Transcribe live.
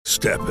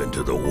Step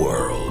into the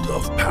world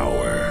of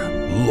power,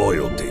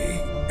 loyalty,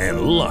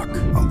 and luck.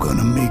 I'm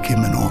gonna make him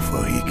an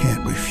offer he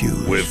can't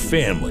refuse. With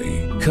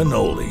family,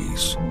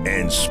 cannolis,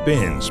 and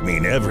spins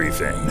mean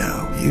everything.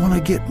 Now, you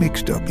wanna get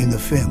mixed up in the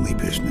family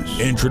business.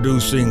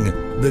 Introducing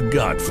The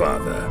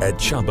Godfather at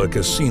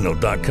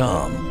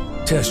ChumbaCasino.com.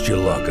 Test your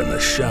luck in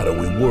the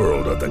shadowy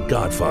world of The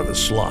Godfather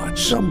slot.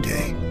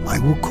 Someday, I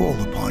will call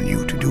upon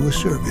you to do a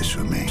service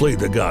for me. Play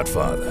The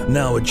Godfather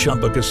now at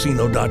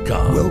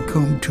ChumbaCasino.com.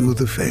 Welcome to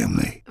the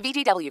family.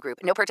 VGW Group.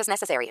 No purchase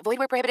necessary. Void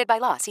where prohibited by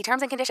law. See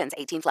terms and conditions.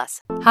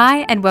 18+.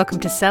 Hi, and welcome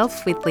to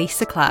Self with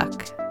Lisa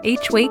Clark.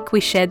 Each week, we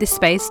share this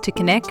space to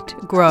connect,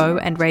 grow,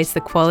 and raise the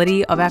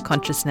quality of our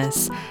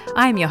consciousness.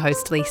 I am your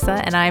host,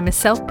 Lisa, and I am a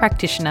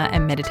self-practitioner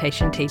and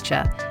meditation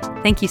teacher.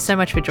 Thank you so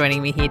much for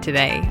joining me here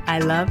today. I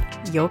love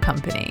your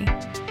company.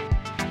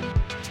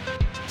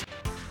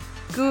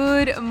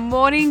 Good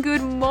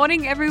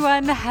morning,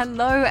 everyone.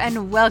 Hello,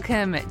 and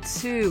welcome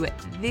to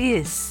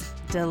this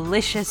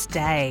delicious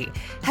day.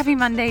 Happy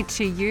Monday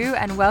to you,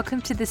 and welcome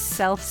to the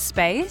Self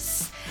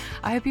Space.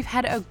 I hope you've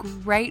had a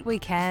great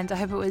weekend. I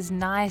hope it was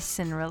nice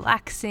and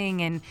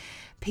relaxing and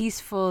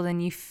peaceful,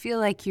 and you feel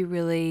like you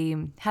really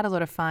had a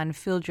lot of fun,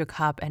 filled your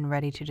cup, and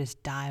ready to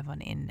just dive on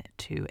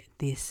into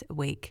this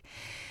week.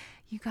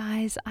 You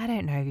guys, I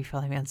don't know if you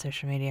follow me on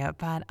social media,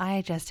 but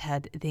I just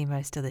had the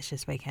most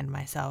delicious weekend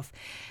myself.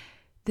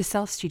 The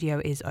Self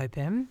Studio is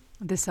open,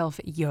 the Self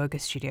Yoga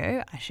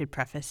Studio, I should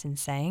preface in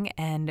saying,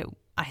 and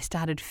I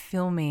started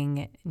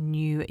filming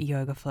new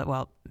yoga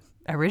flow,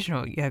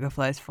 original yoga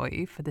flows for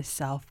you for the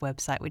Self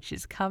website, which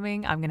is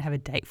coming. I'm going to have a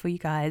date for you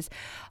guys.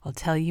 I'll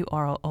tell you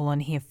all on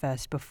here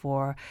first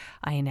before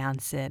I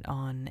announce it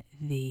on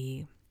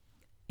the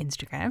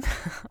Instagram,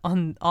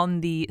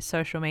 on the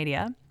social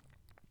media.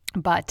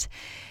 But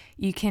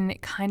you can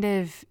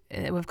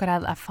we've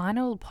got our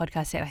final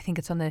podcast date. I think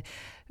it's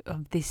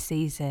of this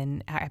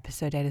season. Our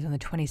episode date is on the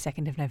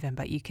 22nd of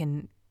November. You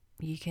can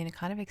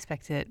kind of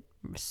expect it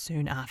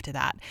soon after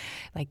that,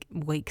 like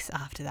weeks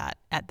after that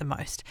at the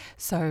most.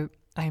 So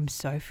I am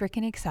so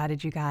freaking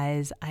excited, you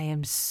guys. I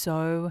am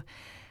so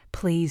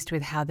pleased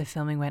with how the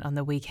filming went on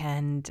the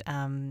weekend.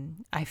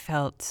 I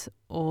felt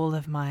all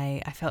of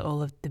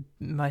the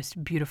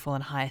most beautiful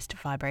and highest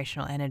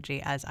vibrational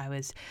energy as I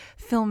was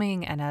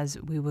filming and as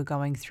we were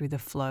going through the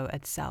flow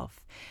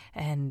itself.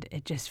 And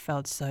it just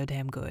felt so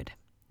damn good.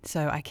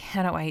 So I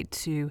cannot wait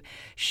to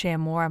share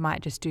more. I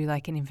might just do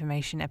like an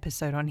information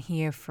episode on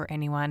here for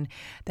anyone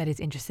that is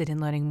interested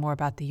in learning more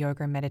about the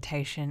yoga and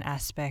meditation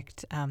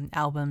aspect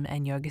album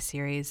and yoga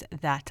series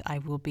that I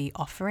will be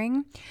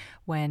offering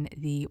when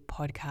the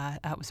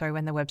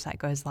website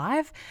goes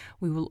live.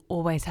 We will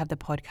always have the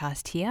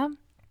podcast here.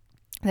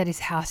 That is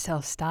how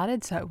Self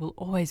started, so it will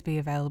always be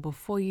available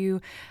for you.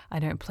 I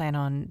don't plan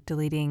on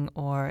deleting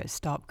or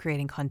stop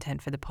creating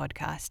content for the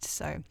podcast.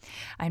 So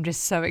I'm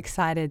just so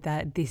excited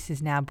that this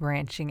is now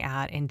branching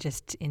out in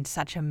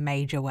such a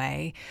major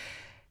way.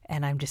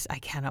 And I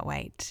cannot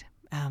wait.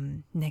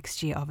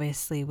 Next year,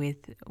 obviously,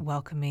 with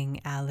welcoming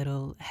our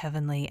little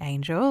heavenly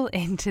angel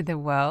into the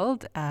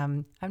world.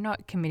 I'm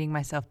not committing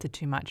myself to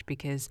too much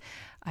because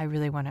I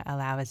really want to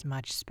allow as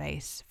much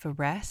space for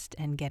rest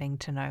and getting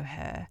to know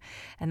her.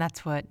 And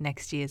that's what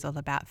next year is all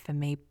about for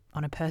me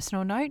on a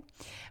personal note.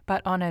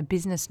 But on a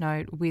business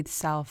note with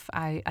Self,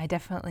 I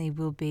definitely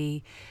will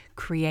be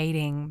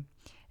creating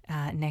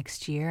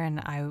next year,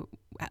 and I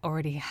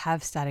already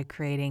have started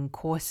creating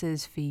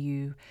courses for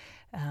you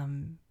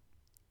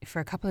for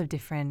a couple of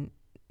different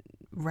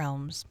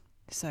realms.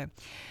 So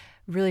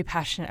really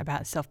passionate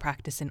about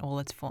self-practice in all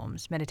its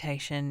forms,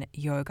 meditation,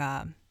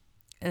 yoga,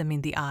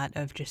 the art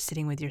of just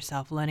sitting with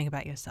yourself, learning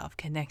about yourself,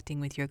 connecting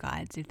with your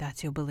guides, if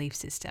that's your belief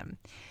system.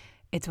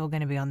 It's all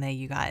going to be on there,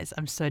 you guys.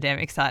 I'm so damn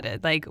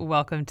excited. Like,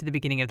 welcome to the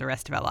beginning of the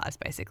rest of our lives,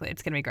 basically.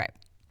 It's going to be great.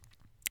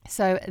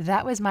 So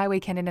that was my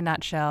weekend in a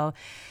nutshell.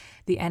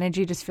 The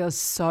energy just feels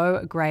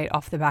so great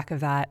off the back of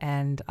that,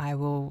 and I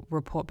will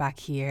report back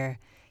here.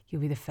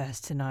 You'll be the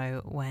first to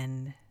know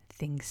when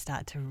things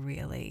start to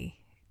really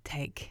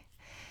take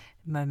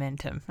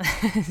momentum.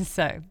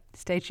 So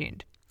stay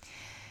tuned.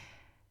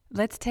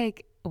 Let's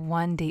take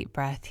one deep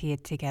breath here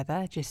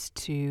together just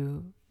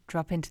to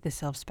drop into the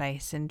self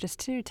space and just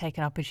to take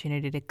an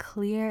opportunity to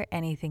clear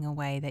anything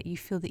away that you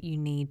feel that you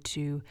need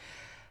to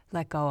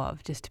let go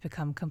of, just to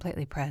become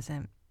completely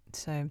present.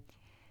 So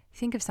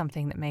think of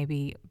something that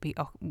maybe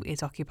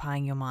is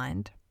occupying your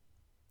mind,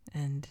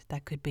 and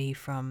that could be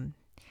from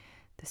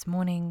this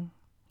morning,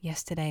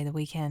 yesterday, the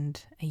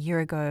weekend, a year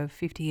ago,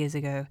 50 years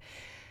ago,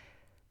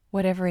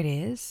 whatever it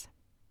is.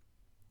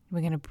 We're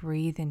going to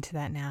breathe into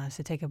that now.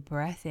 So take a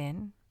breath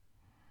in.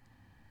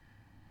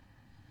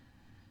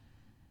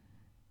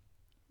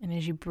 And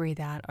as you breathe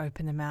out,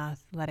 open the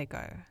mouth, let it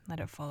go, let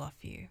it fall off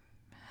you.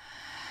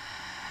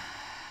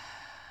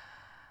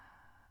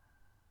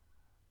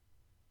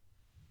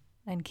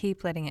 And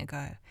keep letting it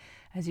go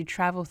as you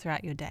travel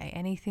throughout your day.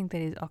 Anything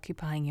that is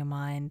occupying your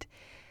mind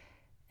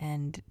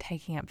and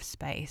taking up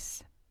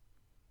space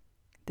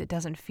that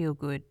doesn't feel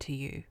good to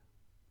you,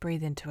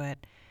 breathe into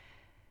it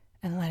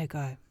and let it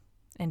go.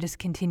 and just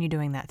continue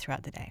doing that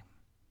throughout the day.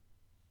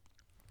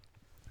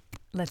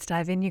 Let's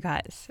dive in, you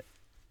guys.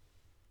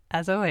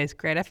 As always,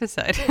 great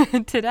episode.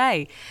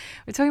 Today,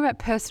 we're talking about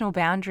personal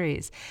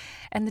boundaries.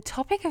 And the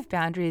topic of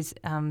boundaries,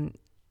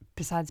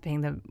 besides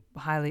being the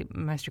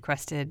most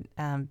requested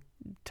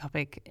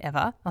topic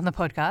ever on the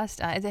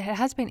podcast, it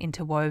has been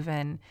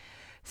interwoven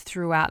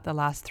throughout the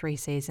last three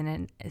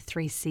seasons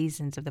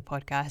of the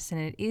podcast.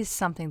 And it is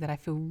something that I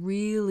feel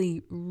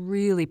really,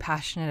 really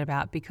passionate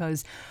about,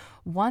 because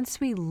once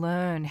we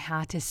learn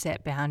how to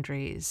set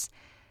boundaries,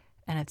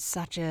 and it's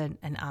such an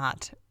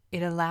art,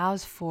 it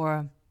allows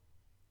for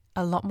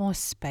a lot more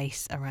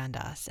space around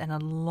us and a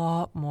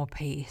lot more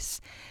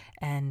peace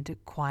and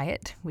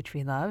quiet, which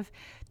we love,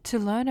 to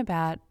learn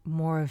about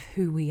more of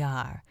who we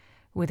are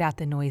without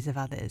the noise of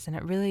others. And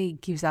it really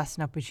gives us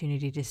an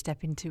opportunity to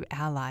step into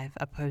our life,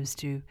 opposed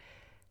to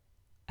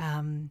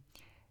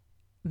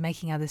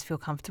making others feel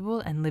comfortable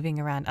and living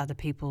around other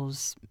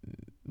people's,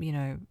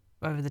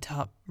 over the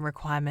top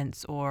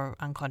requirements or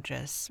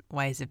unconscious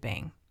ways of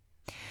being.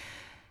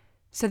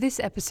 So this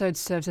episode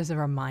serves as a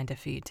reminder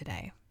for you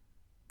today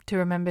to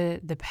remember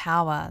the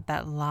power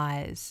that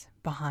lies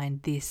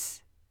behind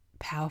this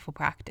powerful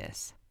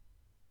practice.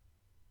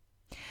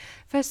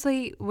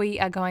 Firstly, we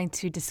are going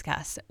to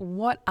discuss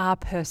what are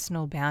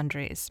personal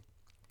boundaries.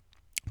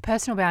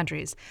 Personal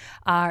boundaries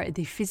are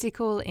the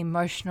physical,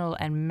 emotional,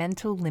 and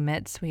mental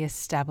limits we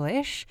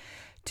establish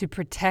to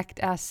protect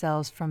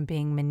ourselves from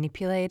being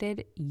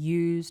manipulated,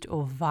 used,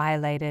 or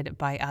violated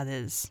by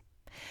others.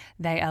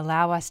 They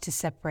allow us to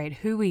separate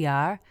who we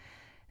are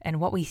and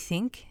what we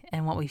think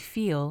and what we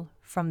feel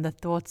from the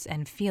thoughts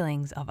and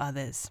feelings of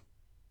others.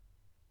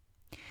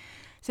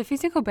 So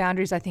physical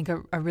boundaries, I think,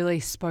 are really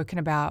spoken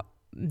about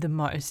the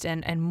most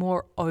and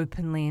more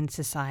openly in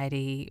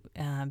society,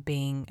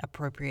 being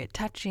appropriate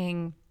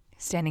touching,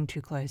 standing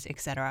too close,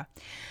 etc.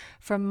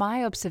 From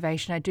my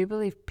observation, I do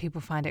believe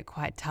people find it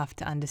quite tough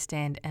to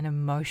understand an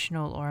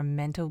emotional or a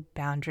mental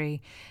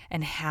boundary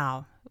and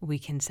how we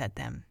can set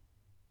them.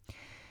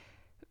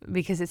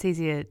 Because it's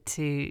easier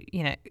to,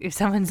 if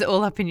someone's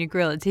all up in your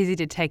grill, it's easy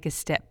to take a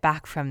step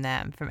back from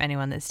them, from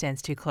anyone that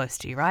stands too close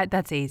to you, right?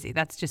 That's easy.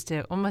 That's just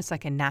almost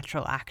like a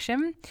natural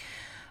action.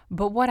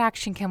 But what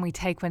action can we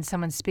take when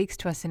someone speaks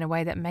to us in a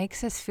way that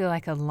makes us feel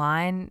like a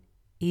line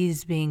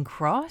is being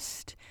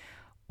crossed,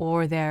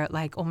 or they're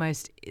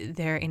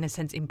in a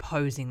sense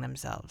imposing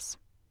themselves?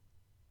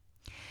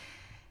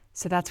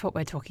 So that's what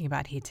we're talking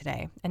about here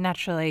today. And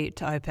naturally,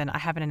 to open, I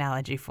have an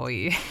analogy for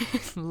you.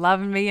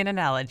 Love me an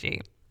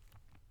analogy.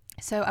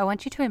 So I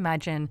want you to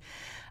imagine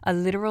a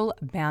literal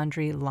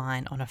boundary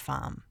line on a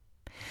farm.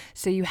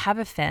 So you have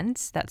a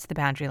fence, that's the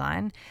boundary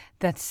line,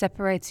 that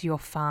separates your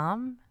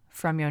farm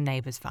from your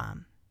neighbor's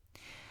farm.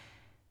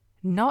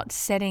 Not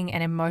setting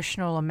an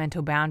emotional or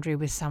mental boundary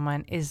with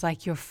someone is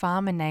like your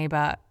farmer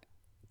neighbor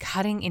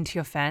cutting into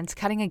your fence,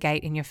 cutting a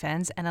gate in your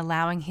fence, and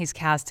allowing his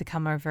cows to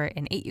come over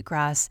and eat your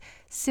grass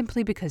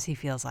simply because he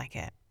feels like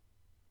it.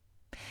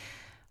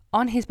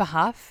 On his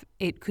behalf,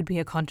 it could be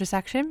a conscious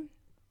action,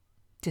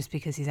 just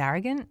because he's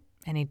arrogant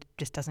and he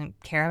just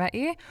doesn't care about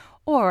you,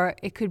 or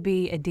it could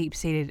be a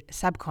deep-seated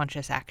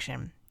subconscious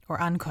action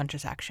or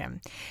unconscious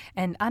action.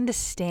 And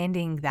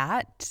understanding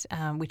that,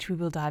 which we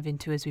will dive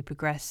into as we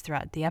progress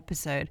throughout the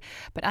episode,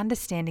 but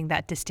understanding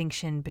that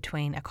distinction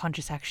between a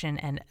conscious action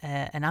and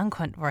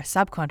a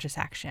subconscious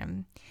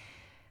action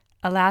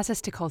allows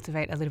us to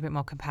cultivate a little bit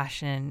more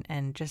compassion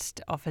and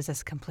just offers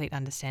us complete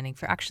understanding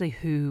for actually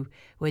who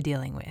we're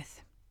dealing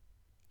with.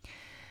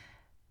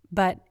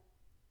 But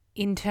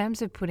in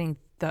terms of putting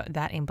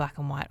that in black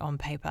and white on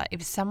paper,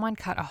 if someone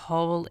cut a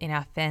hole in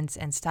our fence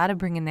and started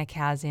bringing their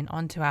cows in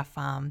onto our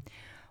farm,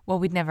 well,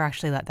 we'd never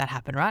actually let that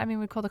happen, right? I mean,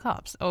 we'd call the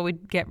cops, or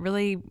we'd get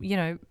really,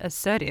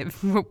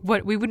 assertive.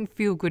 We wouldn't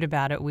feel good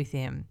about it with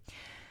him.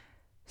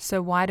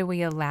 So why do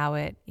we allow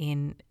it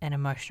in an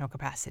emotional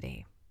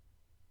capacity?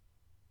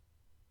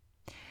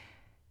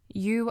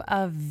 You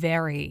are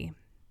very,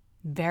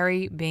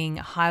 very being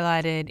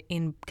highlighted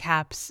in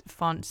caps,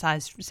 font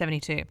size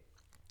 72.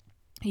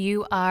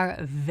 You are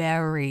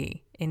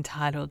very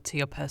entitled to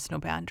your personal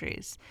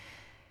boundaries.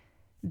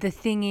 The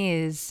thing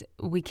is,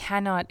 we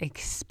cannot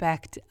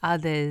expect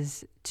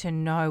others to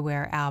know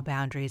where our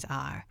boundaries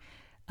are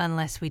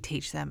unless we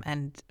teach them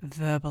and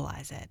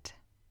verbalize it.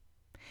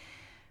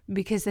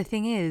 Because the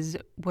thing is,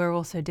 we're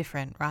also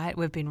different, right?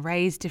 We've been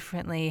raised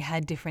differently,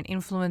 had different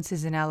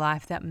influences in our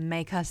life that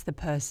make us the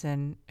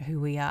person who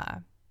we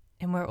are.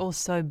 And we're all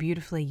so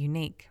beautifully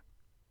unique.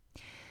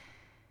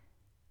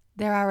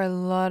 There are a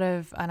lot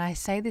of, and I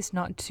say this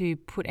not to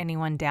put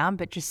anyone down,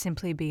 but just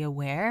simply be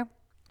aware.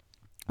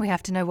 We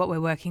have to know what we're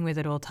working with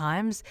at all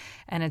times.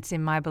 And it's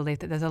in my belief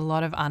that there's a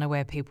lot of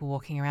unaware people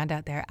walking around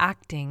out there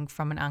acting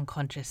from an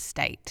unconscious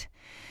state.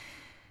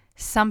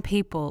 Some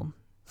people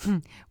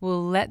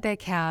will let their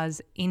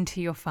cows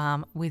into your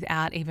farm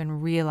without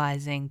even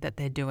realizing that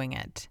they're doing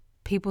it.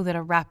 People that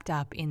are wrapped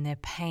up in their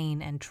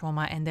pain and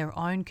trauma and their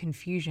own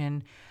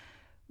confusion,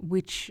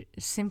 which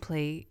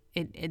simply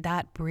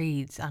that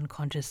breeds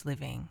unconscious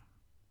living.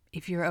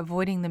 If you're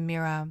avoiding the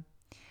mirror,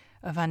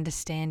 of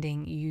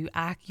understanding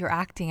you're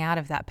acting out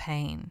of that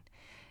pain.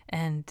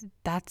 And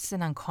that's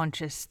an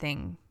unconscious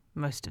thing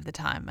most of the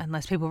time,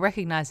 unless people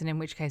recognize it, in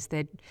which case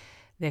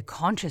they're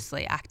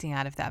consciously acting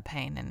out of that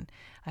pain. And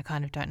I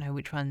kind of don't know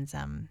which one's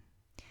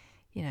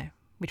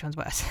which one's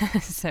worse.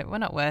 So, well,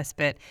 not worse,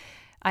 but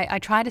I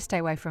try to stay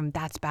away from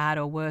that's bad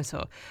or worse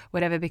or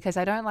whatever, because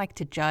I don't like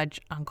to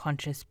judge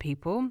unconscious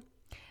people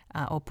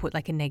or put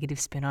like a negative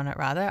spin on it.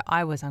 Rather,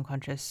 I was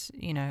unconscious,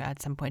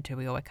 at some point too.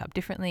 We all wake up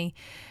differently.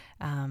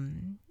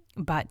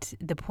 But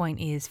the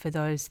point is, for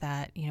those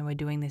that, we're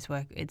doing this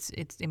work, it's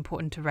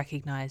important to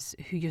recognize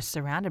who you're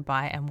surrounded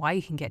by and why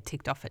you can get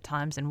ticked off at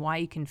times and why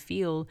you can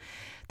feel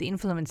the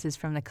influences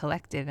from the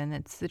collective. And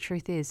the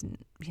truth is,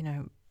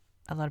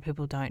 a lot of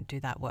people don't do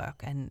that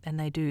work and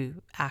they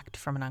do act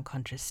from an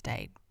unconscious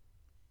state.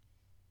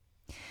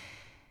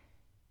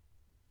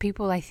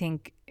 People, I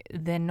think,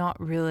 they're not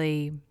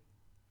really...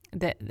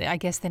 I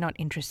guess they're not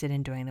interested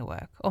in doing the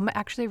work, or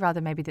actually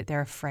rather maybe that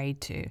they're afraid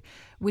to,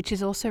 which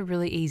is also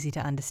really easy to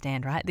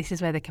understand, right? This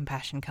is where the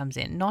compassion comes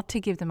in, not to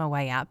give them a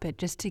way out, but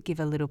just to give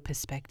a little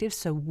perspective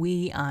so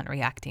we aren't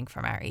reacting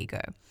from our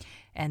ego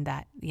and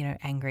that,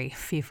 angry,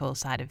 fearful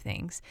side of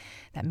things,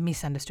 that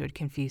misunderstood,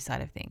 confused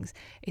side of things.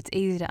 It's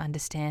easy to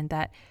understand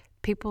that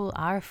people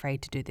are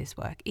afraid to do this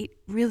work. It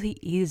really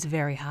is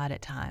very hard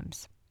at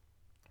times.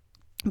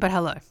 But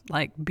hello,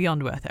 like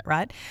beyond worth it,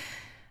 right?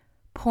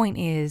 Point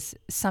is,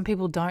 some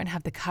people don't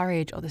have the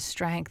courage or the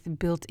strength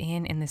built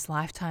in this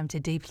lifetime to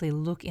deeply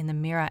look in the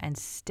mirror and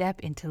step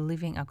into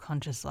living a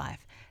conscious life.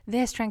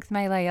 Their strength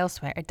may lay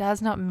elsewhere. It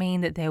does not mean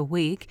that they're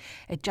weak.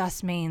 It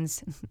just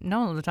means,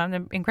 not all the time,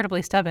 they're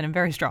incredibly stubborn and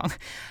very strong.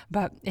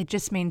 But it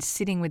just means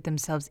sitting with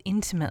themselves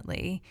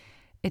intimately,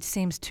 it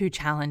seems too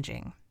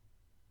challenging.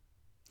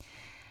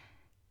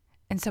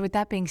 And so with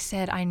that being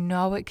said, I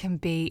know it can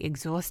be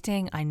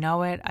exhausting. I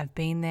know it. I've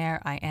been there.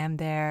 I am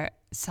there.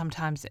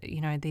 Sometimes,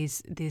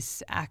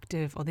 this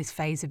active or this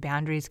phase of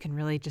boundaries can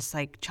really just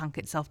like chunk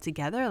itself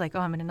together. Like,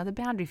 I'm in another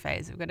boundary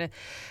phase. I've got to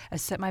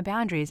assert my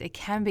boundaries. It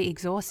can be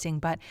exhausting,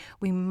 but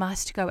we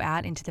must go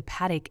out into the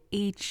paddock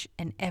each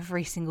and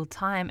every single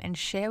time and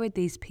share with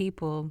these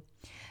people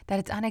that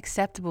it's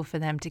unacceptable for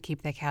them to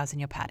keep their cows in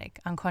your paddock,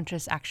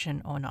 unconscious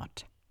action or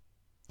not.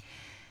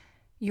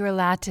 You're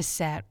allowed to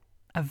set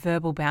a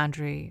verbal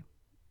boundary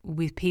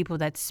with people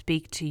that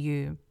speak to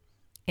you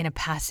in a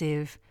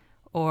passive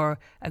or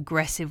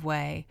aggressive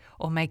way,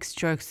 or makes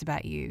jokes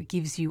about you,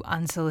 gives you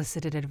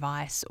unsolicited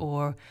advice,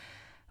 or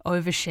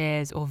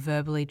overshares or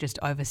verbally just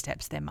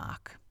oversteps their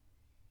mark.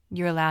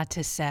 You're allowed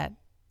to set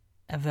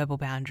a verbal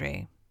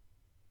boundary.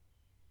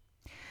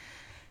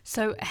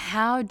 So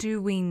how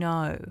do we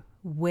know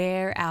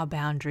where our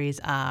boundaries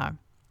are?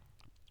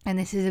 And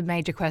this is a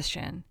major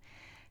question.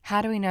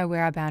 How do we know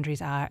where our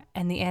boundaries are?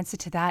 And the answer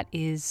to that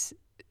is,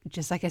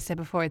 just like I said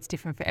before, it's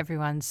different for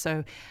everyone.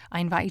 So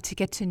I invite you to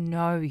get to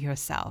know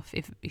yourself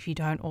if you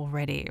don't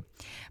already.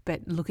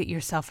 But look at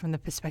yourself from the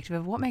perspective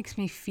of what makes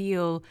me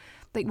feel,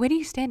 like where do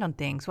you stand on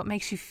things? What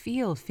makes you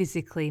feel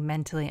physically,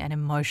 mentally, and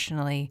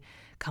emotionally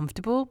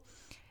comfortable?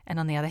 And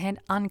on the other hand,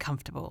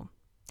 uncomfortable.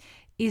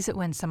 Is it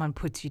when someone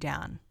puts you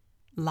down,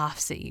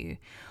 laughs at you?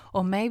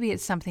 Or maybe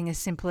it's something as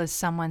simple as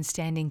someone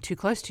standing too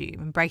close to you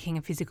and breaking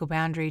a physical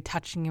boundary,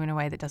 touching you in a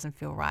way that doesn't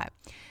feel right.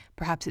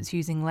 Perhaps it's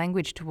using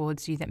language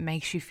towards you that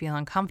makes you feel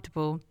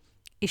uncomfortable,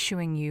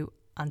 issuing you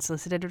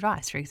unsolicited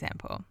advice, for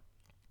example.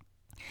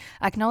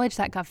 Acknowledge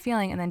that gut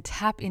feeling and then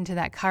tap into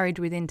that courage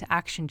within to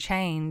action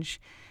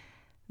change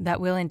that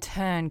will in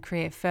turn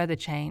create further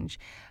change.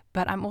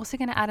 But I'm also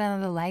going to add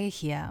another layer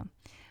here.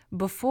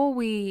 Before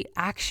we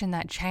action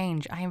that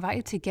change, I invite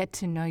you to get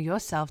to know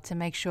yourself to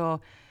make sure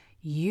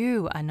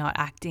you are not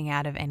acting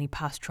out of any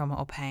past trauma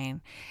or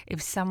pain.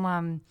 If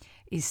someone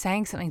is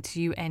saying something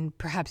to you and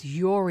perhaps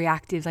your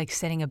reactive, like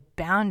setting a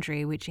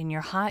boundary, which in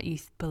your heart you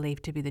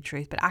believe to be the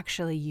truth, but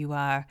actually you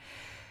are,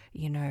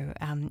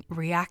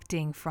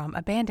 reacting from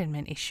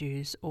abandonment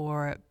issues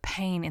or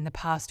pain in the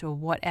past or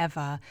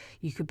whatever,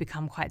 you could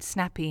become quite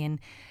snappy.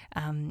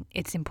 And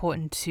it's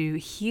important to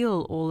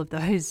heal all of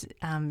those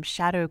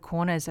shadow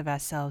corners of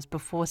ourselves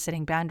before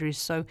setting boundaries.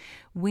 So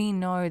we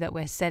know that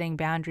we're setting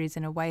boundaries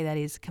in a way that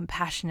is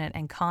compassionate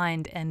and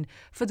kind and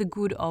for the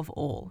good of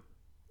all,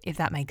 if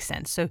that makes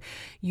sense. So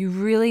you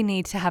really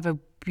need to have a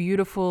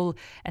beautiful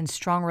and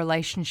strong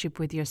relationship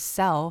with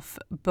yourself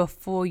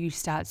before you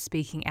start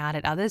speaking out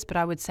at others. But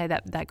I would say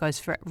that goes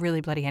for really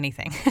bloody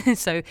anything.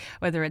 So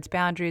whether it's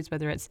boundaries,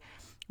 whether it's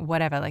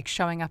whatever, like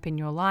showing up in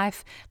your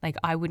life, like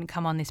I wouldn't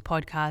come on this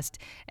podcast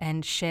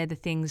and share the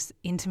things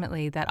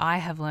intimately that I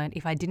have learned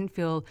if I didn't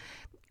feel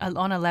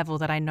on a level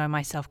that I know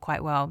myself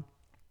quite well.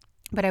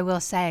 But I will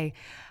say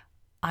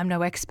I'm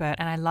no expert,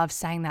 and I love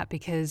saying that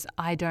because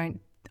I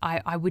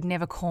would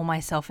never call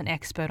myself an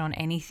expert on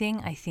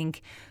anything. I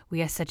think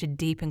we are such a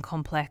deep and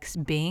complex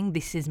being.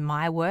 This is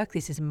my work.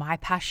 This is my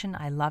passion.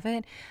 I love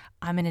it.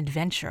 I'm an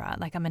adventurer.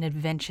 Like I'm an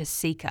adventure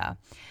seeker.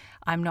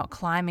 I'm not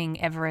climbing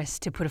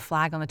Everest to put a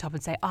flag on the top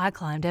and say, I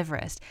climbed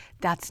Everest.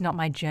 That's not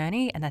my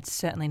journey, and that's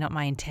certainly not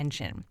my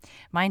intention.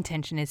 My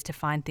intention is to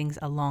find things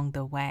along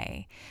the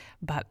way.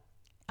 But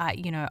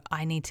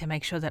I need to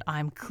make sure that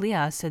I'm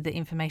clear so the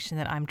information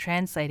that I'm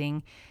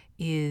translating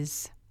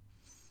is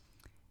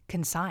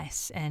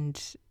concise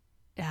and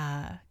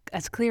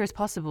as clear as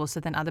possible, so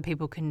then other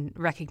people can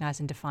recognize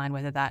and define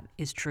whether that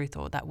is truth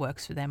or that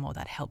works for them or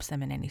that helps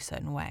them in any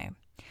certain way.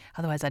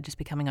 Otherwise, I'd just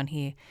be coming on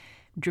here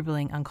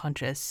dribbling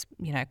unconscious,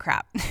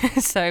 crap.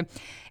 So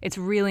it's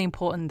really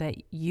important that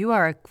you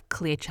are a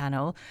clear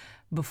channel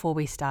before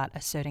we start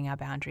asserting our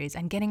boundaries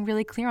and getting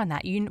really clear on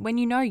that. When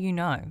you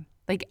know.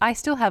 Like, I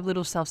still have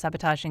little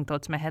self-sabotaging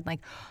thoughts in my head, like,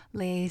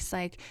 Lise,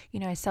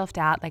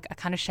 self-doubt. Like, I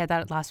kind of shared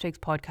that at last week's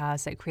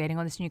podcast, like creating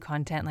all this new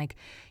content, like,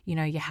 you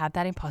have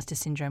that imposter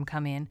syndrome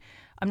come in.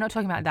 I'm not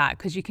talking about that,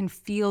 because you can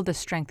feel the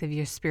strength of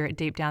your spirit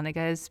deep down that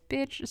goes,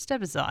 bitch,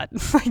 step aside.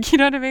 Like, you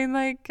know what I mean?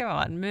 Like, come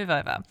on, move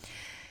over.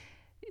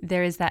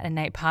 There is that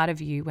innate part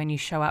of you when you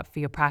show up for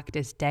your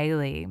practice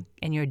daily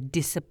and you're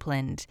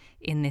disciplined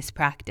in this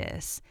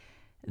practice,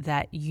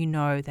 that you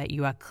know that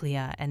you are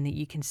clear and that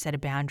you can set a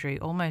boundary,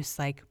 almost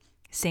like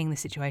seeing the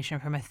situation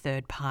from a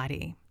third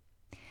party.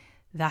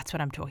 That's what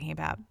I'm talking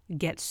about.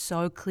 Get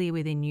so clear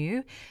within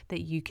you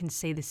that you can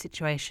see the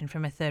situation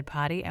from a third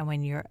party,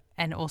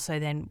 and also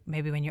then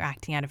maybe when you're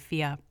acting out of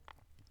fear.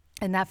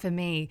 And that, for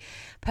me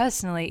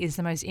personally, is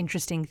the most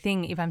interesting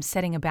thing. If I'm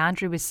setting a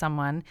boundary with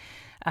someone,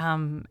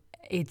 I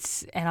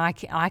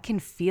can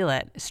feel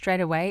it straight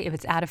away. If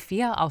it's out of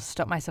fear, I'll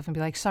stop myself and be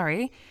like,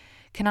 sorry,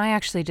 can I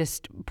actually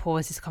just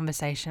pause this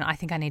conversation? I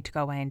think I need to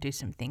go away and do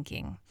some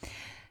thinking.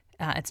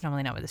 It's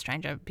normally not with a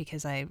stranger,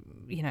 because I,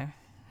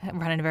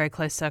 run in a very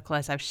close circle,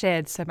 as I've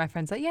shared. So my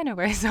friend's like, yeah, no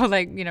worries. So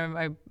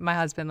my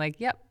husband,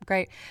 like, yep,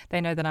 great. They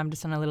know that I'm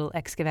just on a little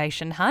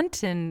excavation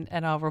hunt, and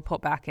I'll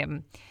report back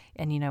and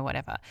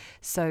whatever.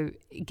 So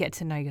get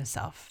to know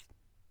yourself.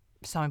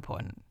 So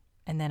important.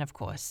 And then, of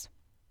course,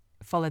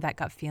 follow that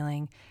gut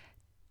feeling,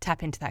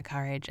 tap into that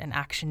courage, and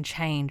action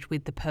change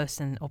with the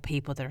person or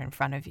people that are in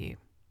front of you.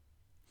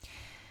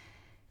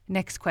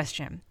 Next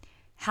question,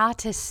 how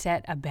to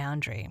set a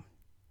boundary.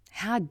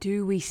 How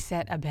do we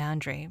set a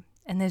boundary?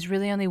 And there's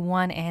really only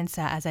one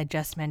answer, as I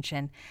just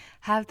mentioned.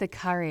 Have the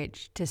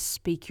courage to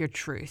speak your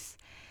truth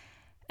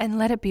and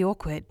let it be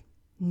awkward.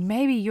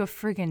 Maybe you're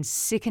friggin'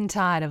 sick and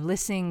tired of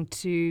listening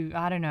to,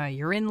 I don't know,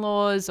 your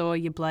in-laws or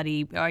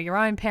or your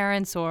own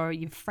parents or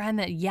your friend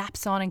that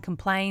yaps on and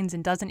complains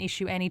and doesn't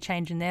issue any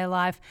change in their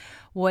life.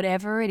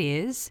 Whatever it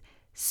is,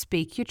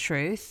 speak your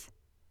truth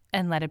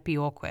and let it be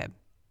awkward.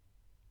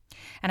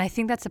 And I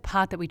think that's a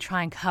part that we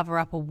try and cover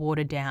up or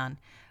water down.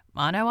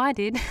 I know I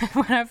did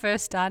when I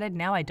first started.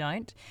 Now I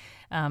don't.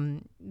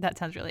 That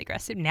sounds really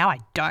aggressive. Now I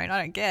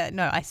don't care.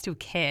 No, I still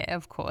care,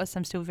 of course.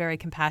 I'm still very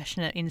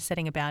compassionate in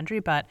setting a boundary,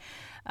 but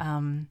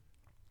I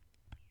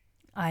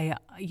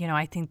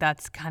think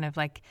that's kind of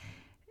like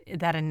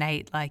that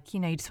innate, like, you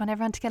just want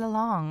everyone to get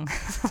along.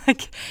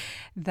 Like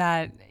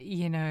that,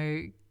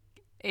 in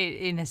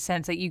a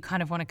sense that you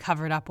kind of want to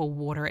cover it up or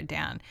water it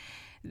down.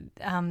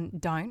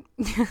 Don't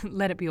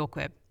let it be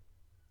awkward.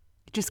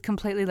 Just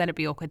completely let it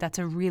be awkward. That's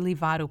a really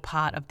vital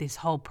part of this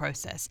whole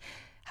process.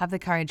 Have the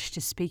courage to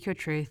speak your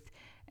truth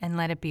and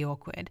let it be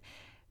awkward,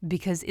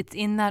 because it's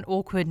in that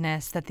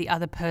awkwardness that the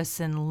other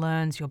person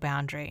learns your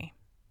boundary.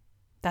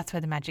 That's where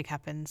the magic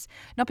happens.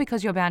 Not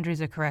because your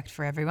boundaries are correct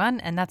for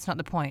everyone, and that's not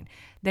the point.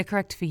 They're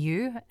correct for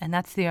you, and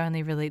that's the only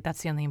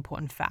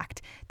important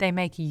fact. They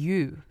make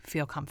you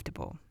feel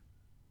comfortable.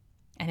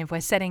 And if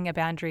we're setting a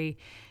boundary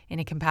in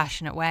a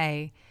compassionate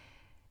way,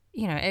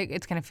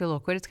 it's going to feel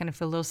awkward. It's going to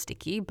feel a little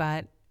sticky,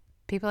 but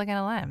people are going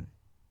to learn.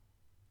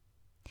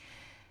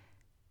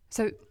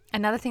 So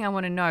another thing I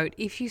want to note,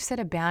 if you set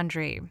a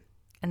boundary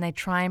and they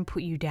try and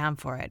put you down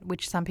for it,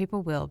 which some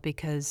people will,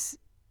 because,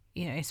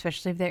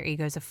 especially if their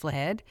egos are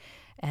flared,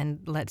 and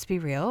let's be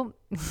real,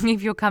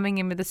 if you're coming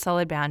in with a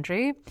solid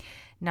boundary,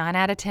 9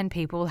 out of 10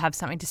 people will have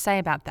something to say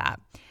about that.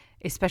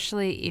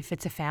 Especially if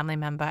it's a family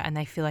member and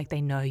they feel like they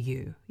know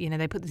you.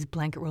 They put this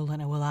blanket rule on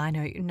it. Well, I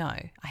know you. No,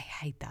 I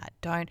hate that.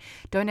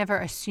 Don't ever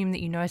assume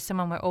that you know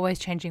someone. We're always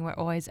changing. We're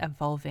always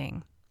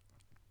evolving.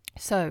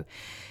 So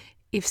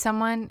if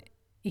someone,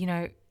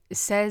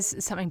 says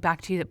something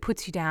back to you that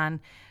puts you down,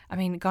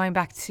 going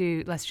back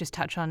to, let's just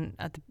touch on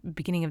at the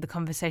beginning of the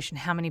conversation,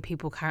 how many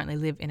people currently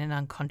live in an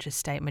unconscious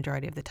state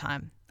majority of the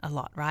time? A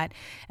lot, right?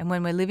 And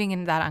when we're living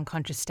in that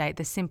unconscious state,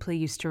 they're simply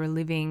used to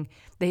living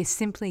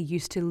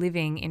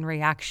in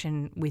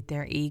reaction with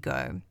their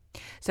ego.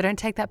 So don't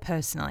take that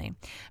personally.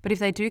 But if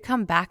they do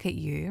come back at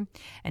you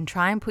and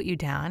try and put you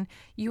down,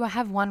 you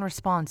have one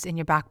response in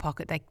your back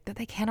pocket that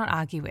they cannot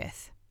argue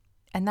with.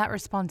 And that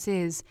response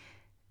is,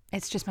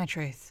 it's just my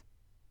truth.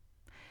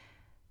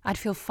 I'd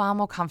feel far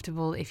more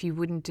comfortable if you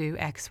wouldn't do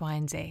X, Y,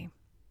 and Z.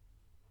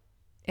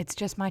 It's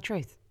just my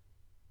truth.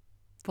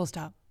 Full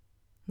stop.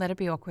 Let it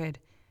be awkward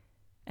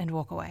and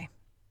walk away.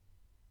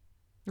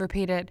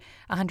 Repeat it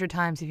 100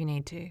 times if you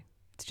need to.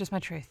 It's just my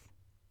truth.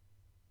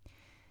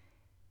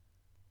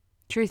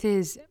 Truth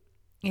is,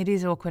 it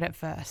is awkward at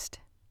first,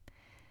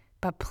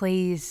 but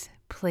please,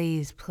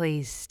 please,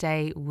 please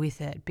stay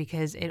with it,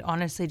 because it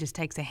honestly just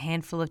takes a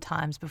handful of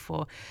times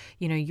before,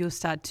 you'll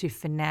start to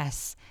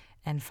finesse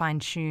and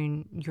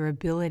fine-tune your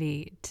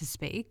ability to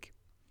speak.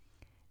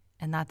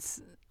 And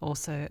that's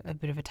also a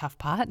bit of a tough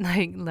part,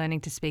 like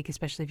learning to speak,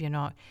 especially if you're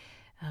not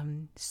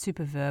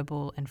super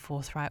verbal and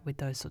forthright with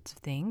those sorts of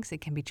things.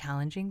 It can be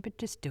challenging, but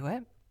just do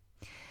it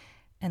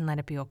and let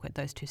it be awkward,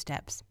 those 2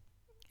 steps,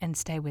 and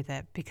stay with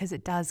it, because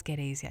it does get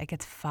easier. It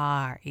gets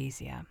far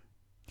easier.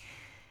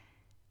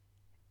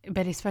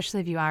 But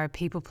especially if you are a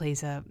people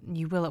pleaser,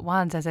 you will at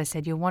once, as I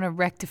said, you'll want to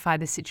rectify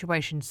the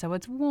situation so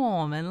it's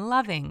warm and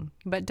loving.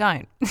 But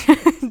don't.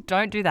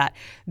 Don't do that.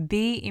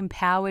 Be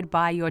empowered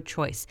by your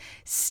choice.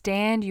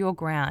 Stand your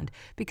ground,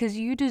 because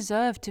you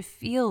deserve to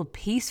feel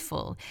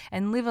peaceful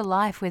and live a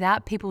life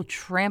without people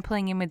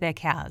trampling in with their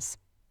cows.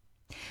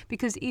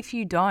 Because if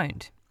you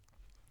don't,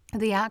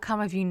 the outcome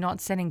of you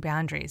not setting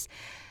boundaries,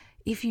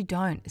 if you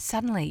don't,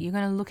 suddenly you're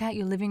going to look out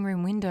your living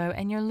room window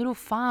and your little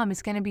farm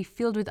is going to be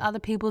filled with other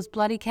people's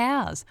bloody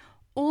cows.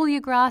 All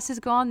your grass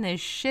is gone.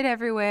 There's shit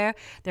everywhere.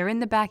 They're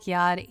in the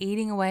backyard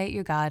eating away at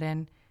your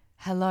garden.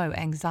 Hello,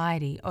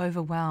 anxiety,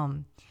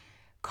 overwhelm,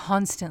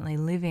 constantly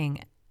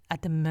living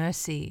at the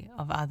mercy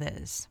of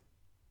others.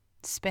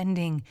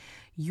 Spending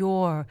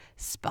your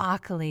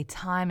sparkly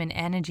time and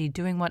energy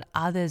doing what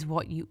others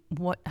want you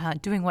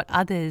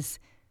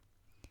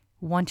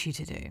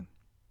to do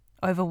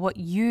over what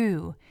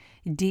you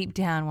deep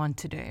down want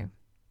to do.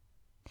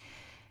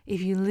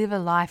 If you live a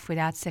life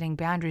without setting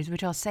boundaries,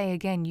 which I'll say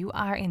again, you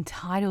are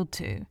entitled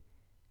to,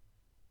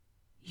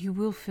 you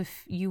will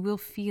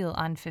feel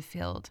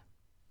unfulfilled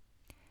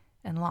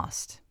and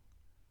lost,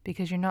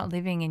 because you're not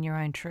living in your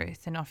own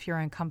truth and off your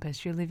own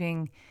compass. You're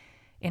living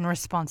in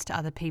response to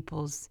other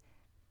people's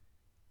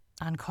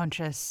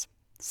unconscious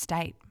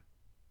state.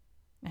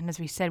 And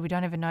as we said, we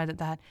don't even know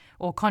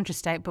or conscious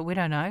state, but we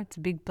don't know. It's a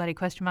big bloody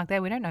question mark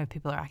there. We don't know if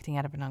people are acting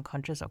out of an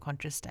unconscious or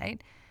conscious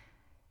state.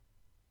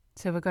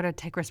 So we've got to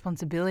take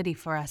responsibility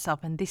for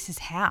ourselves, and this is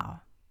how.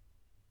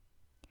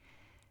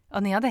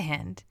 On the other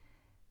hand,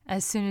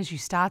 as soon as you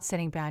start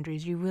setting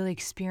boundaries, you will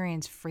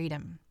experience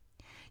freedom.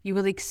 You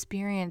will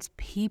experience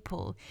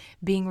people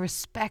being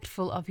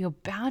respectful of your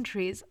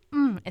boundaries.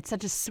 It's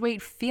such a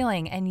sweet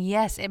feeling. And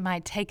yes, it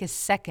might take a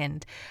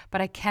second,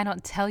 but I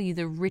cannot tell you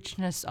the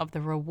richness of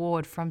the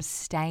reward from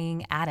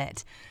staying at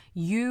it.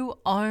 You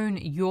own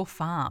your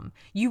farm.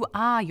 You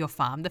are your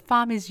farm. The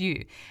farm is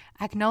you.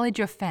 Acknowledge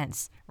your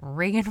fence.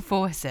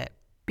 Reinforce it.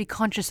 Be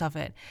conscious of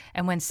it.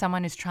 And when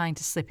someone is trying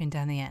to slip in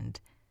down the end.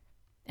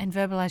 And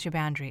verbalize your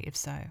boundary if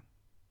so.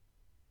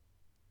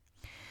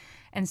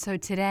 And so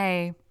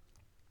today,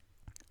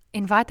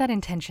 invite that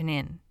intention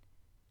in.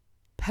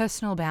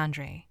 Personal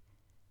boundary.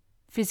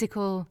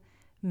 Physical,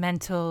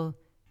 mental,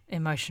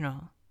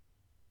 emotional.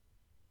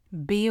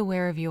 Be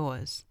aware of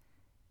yours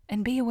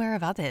and be aware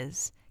of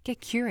others.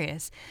 Get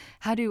curious.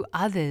 How do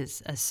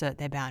others assert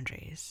their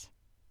boundaries?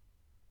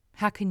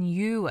 How can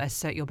you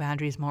assert your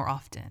boundaries more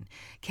often?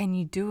 Can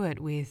you do it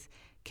with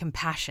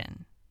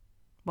compassion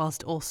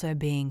whilst also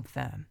being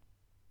firm?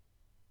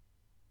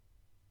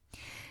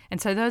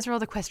 And so those are all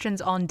the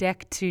questions on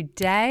deck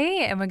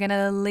today, and we're going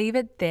to leave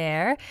it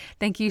there.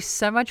 Thank you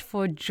so much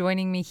for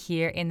joining me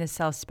here in the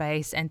Self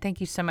Space, and thank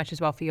you so much as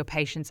well for your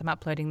patience. I'm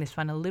uploading this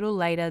one a little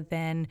later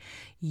than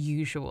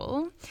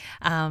usual,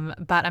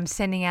 but I'm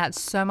sending out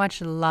so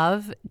much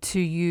love to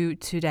you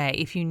today.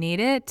 If you need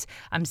it,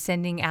 I'm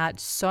sending out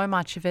so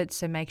much of it,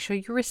 so make sure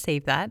you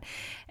receive that.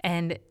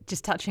 And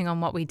just touching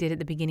on what we did at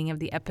the beginning of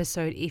the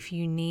episode, if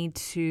you need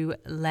to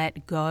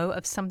let go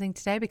of something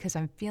today, because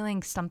I'm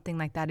feeling something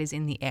like that is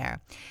in the air.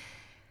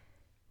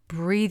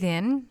 Breathe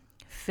in,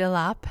 fill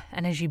up,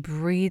 and as you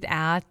breathe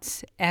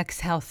out,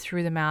 exhale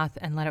through the mouth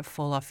and let it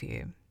fall off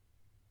you.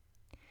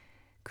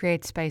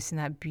 Create space in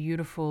that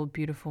beautiful,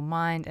 beautiful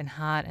mind and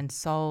heart and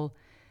soul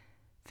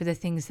for the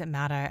things that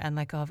matter, and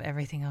let go of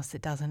everything else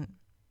that doesn't.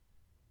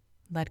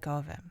 Let go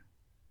of it.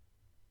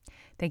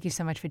 Thank you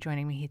so much for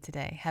joining me here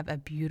today. Have a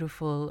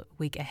beautiful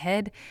week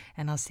ahead,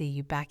 and I'll see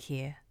you back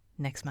here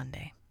next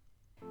Monday.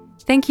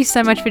 Thank you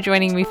so much for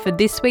joining me for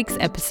this week's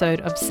episode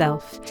of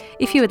Self.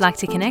 If you would like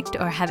to connect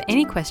or have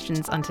any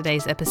questions on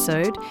today's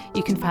episode,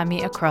 you can find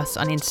me across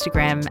on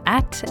Instagram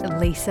at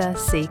Lisa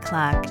C.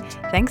 Clark.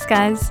 Thanks,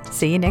 guys.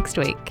 See you next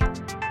week.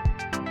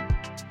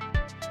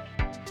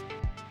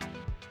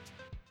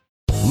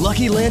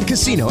 Lucky Land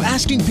Casino,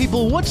 asking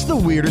people, what's the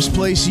weirdest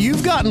place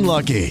you've gotten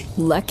lucky?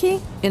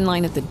 Lucky? In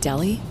line at the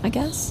deli, I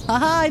guess?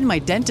 Aha, in my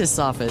dentist's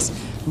office.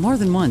 More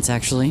than once,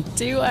 actually.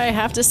 Do I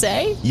have to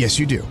say? Yes,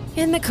 you do.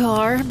 In the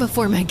car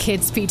before my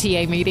kids'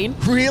 PTA meeting.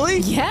 Really?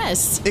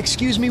 Yes.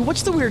 Excuse me,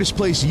 what's the weirdest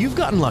place you've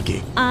gotten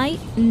lucky? I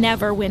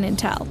never win and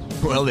tell.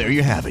 Well, there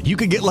you have it. You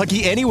can get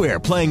lucky anywhere,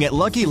 playing at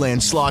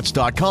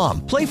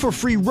LuckyLandSlots.com. Play for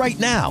free right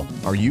now.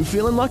 Are you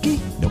feeling lucky?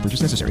 No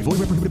purchase necessary. Void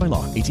where prohibited by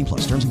law.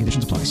 18+. Terms and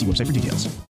conditions apply. See website for details.